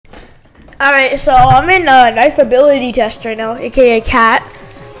Alright, so I'm in a knife ability test right now, aka cat.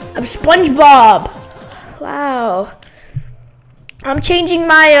 I'm SpongeBob. Wow. I'm changing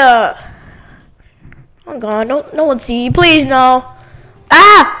my oh god, no one see. Please no.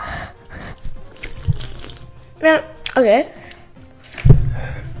 Ah! Man, okay.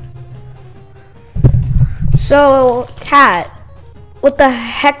 So cat. What the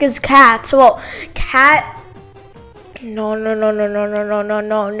heck is cat? So well, cat. No,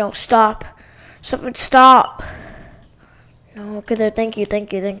 stop. Stop. No, okay there, thank you.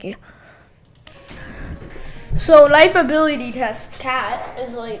 So life ability test cat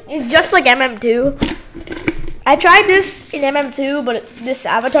is like, it's just like MM2. I tried this in MM2, but this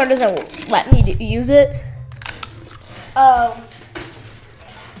avatar doesn't let me use it.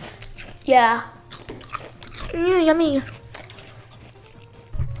 Yeah. Yummy.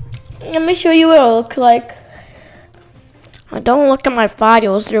 Let me show you what it'll look like. Don't look at my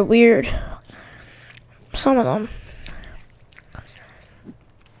files, they're weird. Some of them.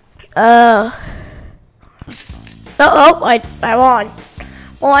 I won.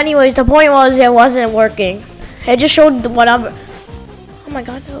 Well, anyways, the point was it wasn't working. It just showed whatever. Oh my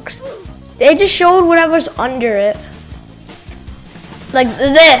god, folks. It just showed whatever's under it. Like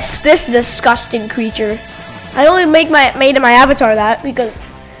this disgusting creature. I only made my avatar that because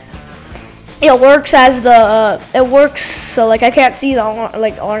it works as the it works so like I can't see the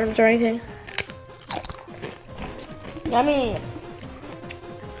like arms or anything. I mean,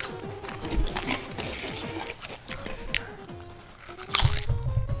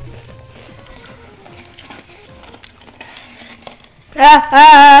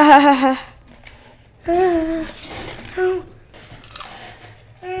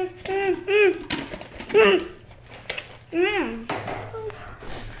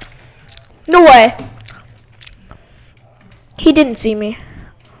 no way. He didn't see me.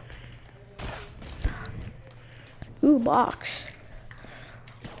 Ooh, box.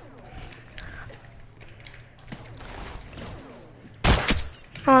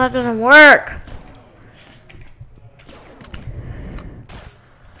 Oh, that doesn't work.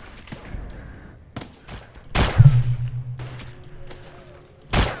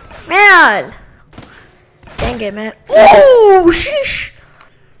 Man. Dang it, man. Ooh, sheesh.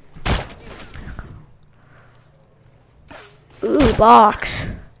 Ooh, box.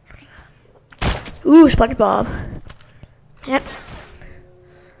 Ooh, SpongeBob. Yep.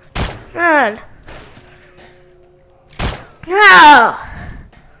 Man. No.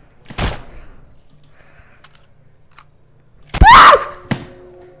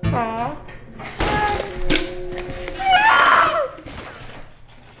 Aww.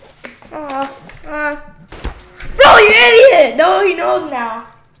 Bro, you idiot! No, he knows now.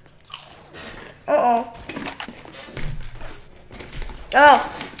 Uh-oh. Oh.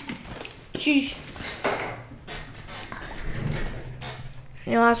 Sheesh.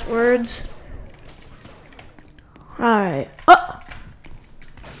 Any last words? Alright. Oh!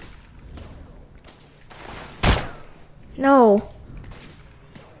 No.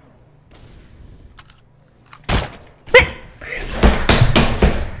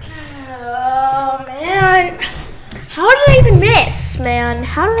 Oh, man. How did I even miss, man?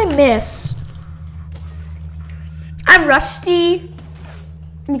 How did I miss? I'm rusty.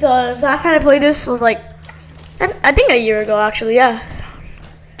 Because last time I played this was like, I think a year ago, actually, yeah.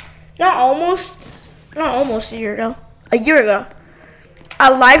 Not almost a year ago. A year ago.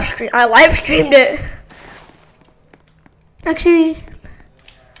 I live streamed it. Actually,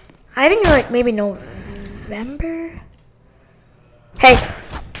 I think like maybe November. Hey,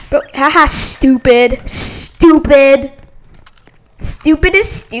 bro, haha, stupid. Stupid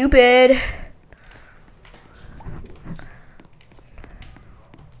is stupid.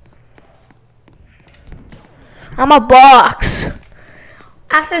 I'm a box.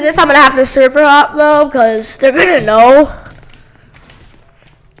 After this, I'm gonna have to server hop though, because they're gonna know.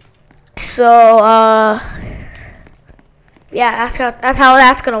 So, yeah, that's how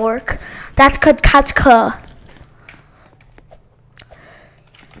that's gonna work. That's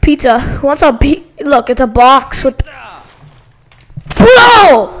pizza. Who wants a look? It's a box with.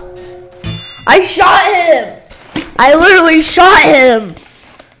 Bro! I shot him. I literally shot him.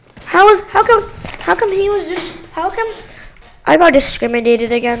 How come he was just? How come I got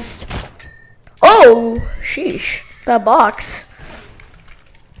discriminated against? Oh, sheesh. That box.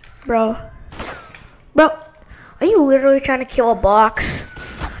 Bro, are you literally trying to kill a box?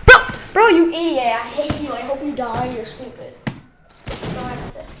 Bro, you idiot. I hate you. I hope you die. You're stupid. That's all I have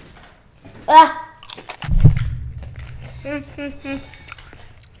to say. Ah.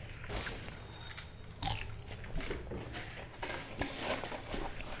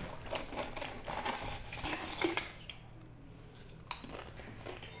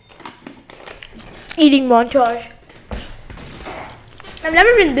 eating montage. I've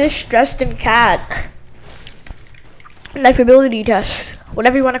never been this stressed in cat. Life ability test,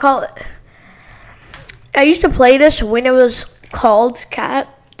 whatever you want to call it. I used to play this when it was called cat.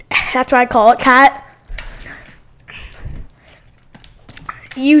 That's why I call it cat.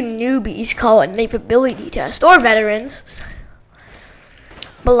 You newbies call it life ability test, or veterans.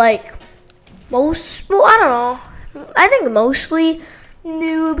 But like most, well, I don't know. I think mostly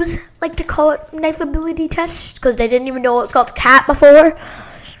noobs like to call it life ability test because they didn't even know it was called cat before.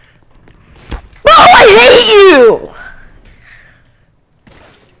 Oh, I hate you!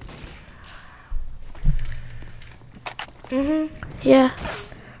 Yeah.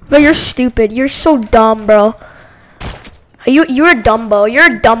 But you're stupid. You're so dumb, bro. You're a Dumbo. You're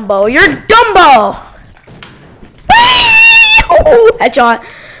a Dumbo. You're a Dumbo!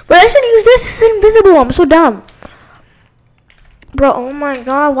 Headshot. But I should use this. It's invisible. I'm so dumb. Bro, oh my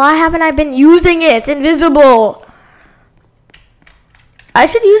god. Why haven't I been using it? It's invisible. I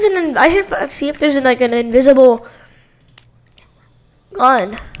should use it. I should see if there's like an invisible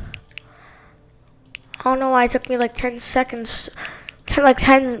gun. I don't know why it took me like 10 seconds,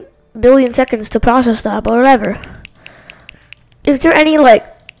 10 billion seconds to process that, but whatever. Is there any like,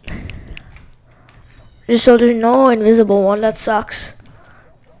 just so there's no invisible one? That sucks.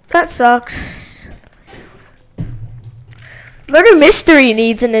 That sucks. Murder Mystery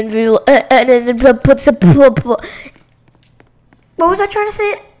needs an invisible, what was I trying to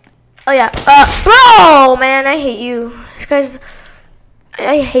say? Oh yeah, bro, man, I hate you. This guy's,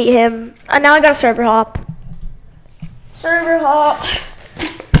 I hate him. And now I got a server hop. Server hop.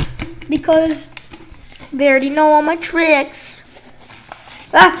 Because they already know all my tricks.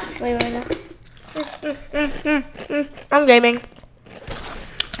 Ah, wait, no. I'm gaming.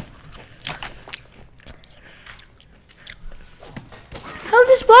 How did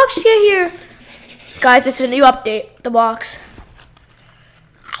this box get here? Guys, it's a new update, the box.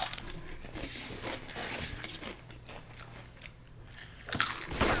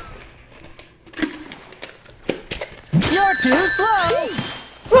 You're too slow.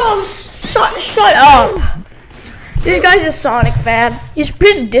 Bro, shut up. This guy's a Sonic fan. His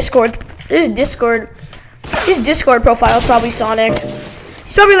Discord profile is probably Sonic.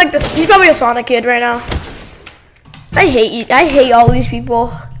 He's probably like this. He's probably a Sonic kid right now. I hate you. I hate all these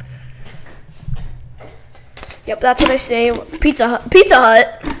people. Yep, that's what I say. Pizza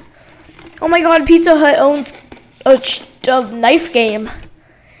Hut. Oh my God, Pizza Hut owns a knife game.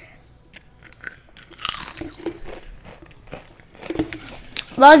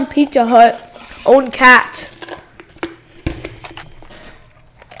 Love Pizza Hut own cat.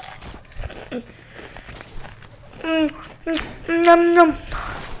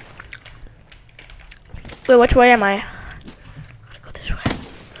 Wait, which way am I? I gotta go this way.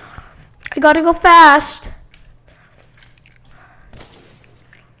 I gotta go fast.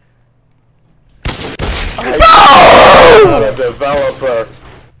 I'm not a developer.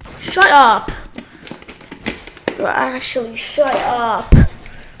 Shut up. Actually, shut up.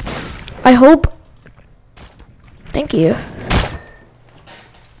 I hope. Thank you.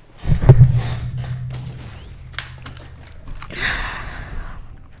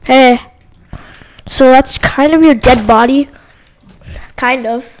 Hey. So that's kind of your dead body. Kind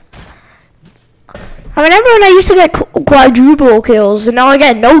of. I remember when I used to get quadruple kills, and now I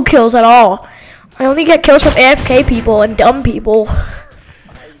get no kills at all. I only get kills from AFK people and dumb people.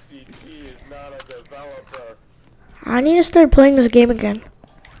 I need to start playing this game again.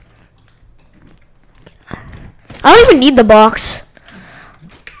 I don't even need the box.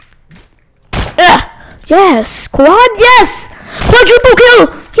 Yes! Quad, yes! Quadruple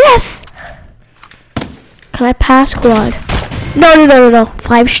kill! Yes! Can I pass quad? No.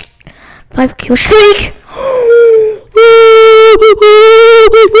 5 kill streak!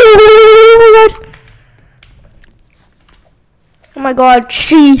 Oh my god,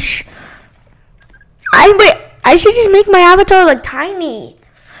 sheesh. I should just make my avatar like tiny.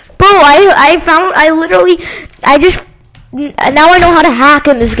 Bro, now I know how to hack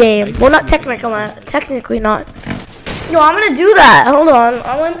in this game. Well, not technically not. No, I'm gonna do that. Hold on,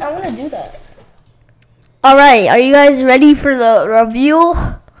 I'm gonna do that. All right, are you guys ready for the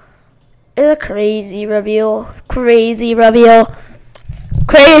reveal? It's a crazy reveal. Crazy reveal.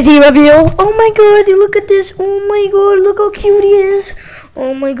 Oh my god, look at this. Oh my god, look how cute he is.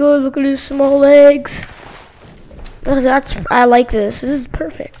 Oh my god, look at his small legs. I like this. This is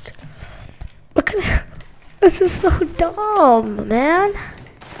perfect. Look at that. This is so dumb, man.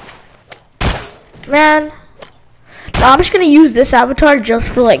 No, I'm just gonna use this avatar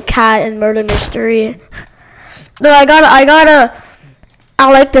just for like cat and murder mystery. No, I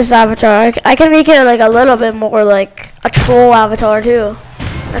I like this avatar. I can make it like a little bit more like a troll avatar too.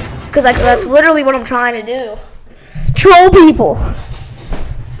 That's literally what I'm trying to do. Troll people.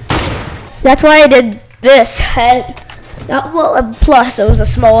 That's why I did this head. Well, plus it was the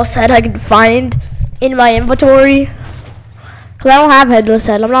smallest head I could find in my inventory. Cause I don't have headless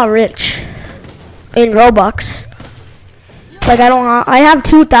head. I'm not rich in Robux. Like I have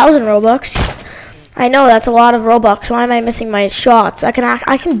 2,000 Robux. I know that's a lot of Robux. Why am I missing my shots? I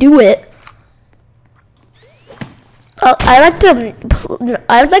can do it. I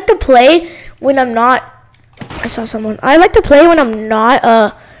like to play when I'm not. I saw someone. I like to play when I'm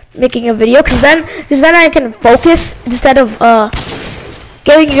not making a video, cause then I can focus instead of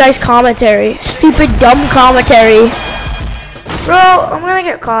giving you guys commentary, stupid dumb commentary. Bro, I'm gonna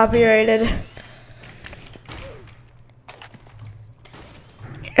get copyrighted.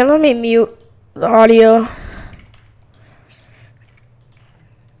 And let me mute the audio.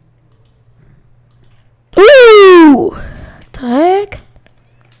 Ooh! The heck?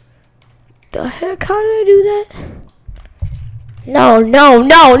 The heck? How did I do that? No.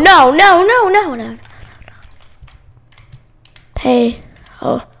 Hey.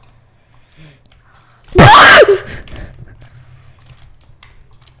 Oh.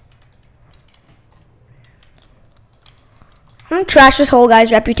 I'm gonna trash this whole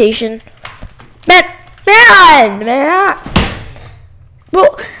guy's reputation. Man.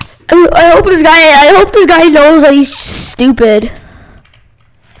 Well, I hope this guy knows that he's stupid.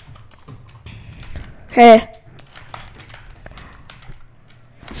 Hey.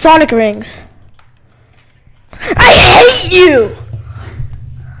 Sonic rings. I hate you!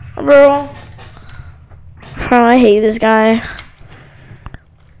 Bro. Oh, I hate this guy.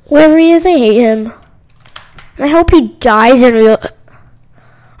 Whoever he is, I hate him. And I hope he dies in real...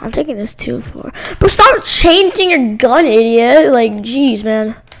 I'm taking this too far. But stop changing your gun, idiot. Like, jeez,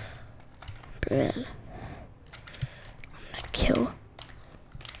 man. I'm gonna kill...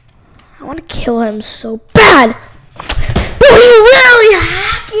 I want to kill him so bad. But he's literally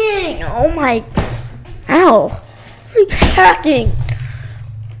hacking. Oh my... Ow. He's hacking.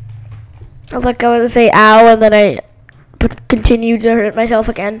 I was like, I was gonna say ow, and then I continued to hurt myself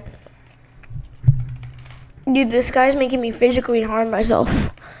again. Dude, this guy's making me physically harm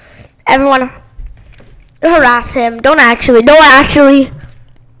myself. Everyone, harass him. Don't actually.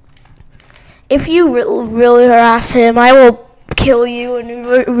 If you really harass him, I will kill you in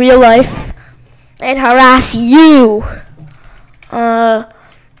real life and harass you.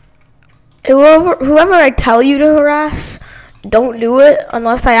 Whoever I tell you to harass, don't do it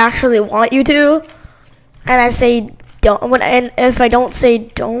unless I actually want you to. And I say don't. And if I don't say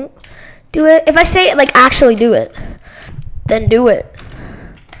don't do it, if I say like actually do it, then do it.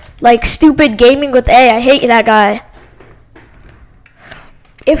 Like stupid gaming with A. I hate that guy.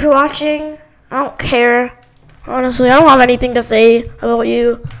 If you're watching, I don't care. Honestly, I don't have anything to say about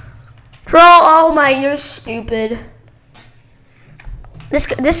you. Troll, oh my, you're stupid.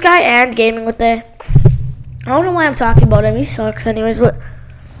 This guy and gaming with A. I don't know why I'm talking about him. He sucks anyways, but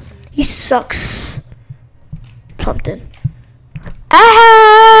he sucks something.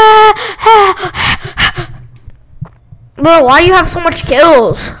 Bro, why do you have so much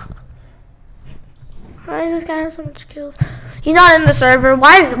kills? Why does this guy have so much kills? He's not in the server.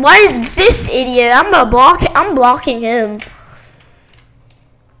 Why is this idiot? I'm blocking him.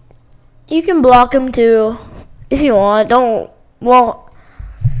 You can block him too if you want. Don't. Well,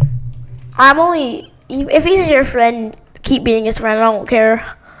 I'm only if he's your friend, keep being his friend. I don't care.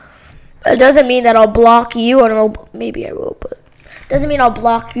 It doesn't mean that I'll block you on Roblox. Maybe I will, but it doesn't mean I'll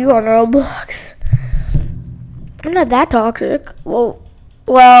block you on Roblox. I'm not that toxic.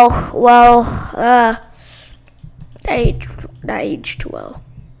 That aged well.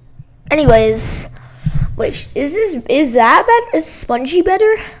 Anyways, wait, is that better? Is Spongy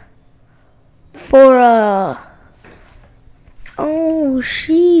better? For oh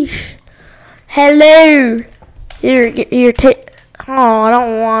sheesh. Hello. Here take. Oh, I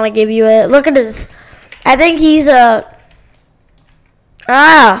don't want to give you it. Look at this. I think he's no.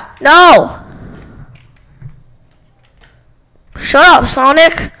 Shut up,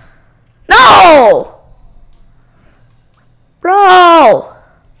 Sonic. No! Bro!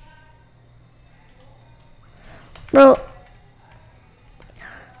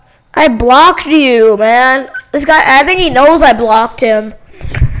 I blocked you, man. This guy, I think he knows I blocked him.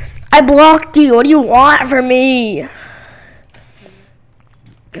 I blocked you. What do you want from me?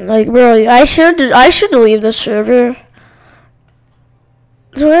 Like, bro, I should leave the server.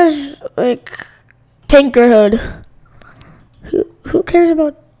 So where's, like, Tinkerhood? Who cares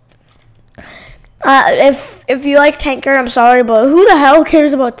about... If you like Tanker, I'm sorry, but who the hell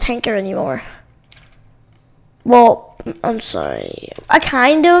cares about Tanker anymore? Well, I'm sorry. I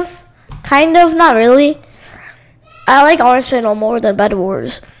kind of, not really. I like Arsenal more than Bed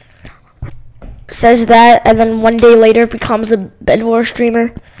Wars. Says that, and then one day later becomes a Bed Wars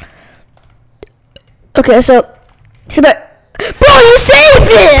streamer. Okay, so bro, you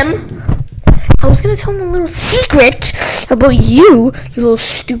saved him! I was gonna tell him a little secret about you little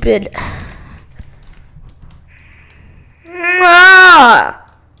stupid.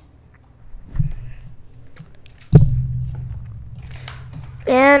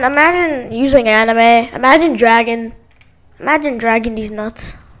 Man, imagine using anime. Imagine dragging these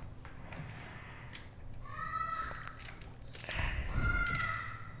nuts.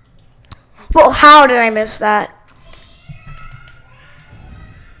 Well, how did I miss that?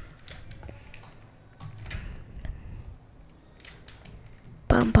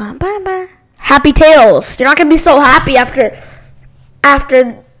 Bum, bum, bum, bum. Happy Tails. You're not gonna be so happy after I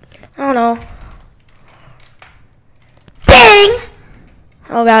don't know. Bang!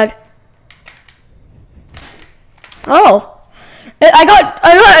 Oh god. Oh. I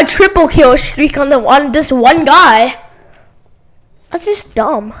got a triple kill streak on this one guy. That's just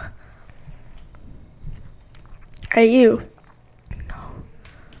dumb. Hey, you.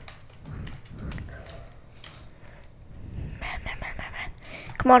 Man.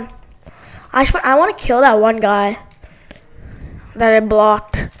 Come on. I want to kill that one guy that I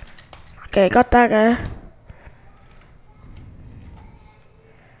blocked. Okay, got that guy.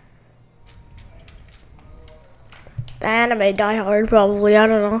 The anime Die Hard, probably. I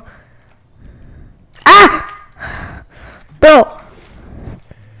don't know. Ah! Bro.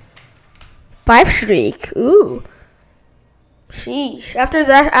 5 streak. Ooh. Sheesh. After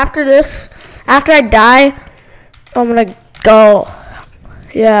I die, I'm gonna go.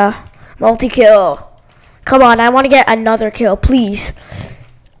 Yeah. Multi-kill. Come on, I want to get another kill, please.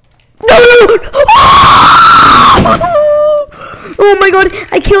 No! Oh my god,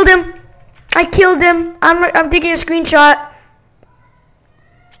 I killed him. I'm taking a screenshot.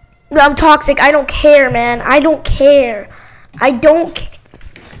 I'm toxic. I don't care, man. I don't care.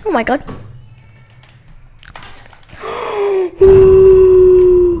 Oh my god.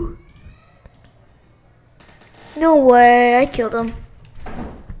 No way, I killed him.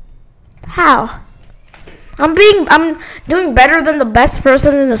 How? I'm doing better than the best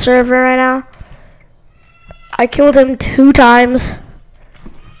person in the server right now. I killed him 2 times.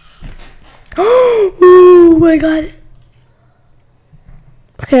 Oh my god.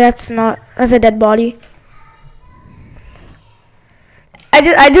 Okay, that's a dead body.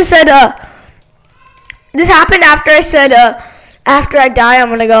 I just said this happened after I said after I die I'm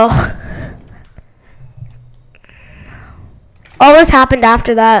gonna go. All this happened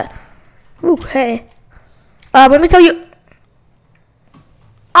after that. Ooh, hey. Let me tell you.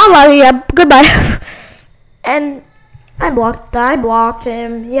 I love you. Goodbye. And I blocked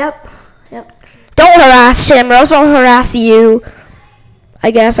him. Yep. Don't harass him or else I'll harass you.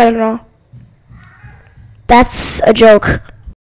 I guess, I don't know. That's a joke.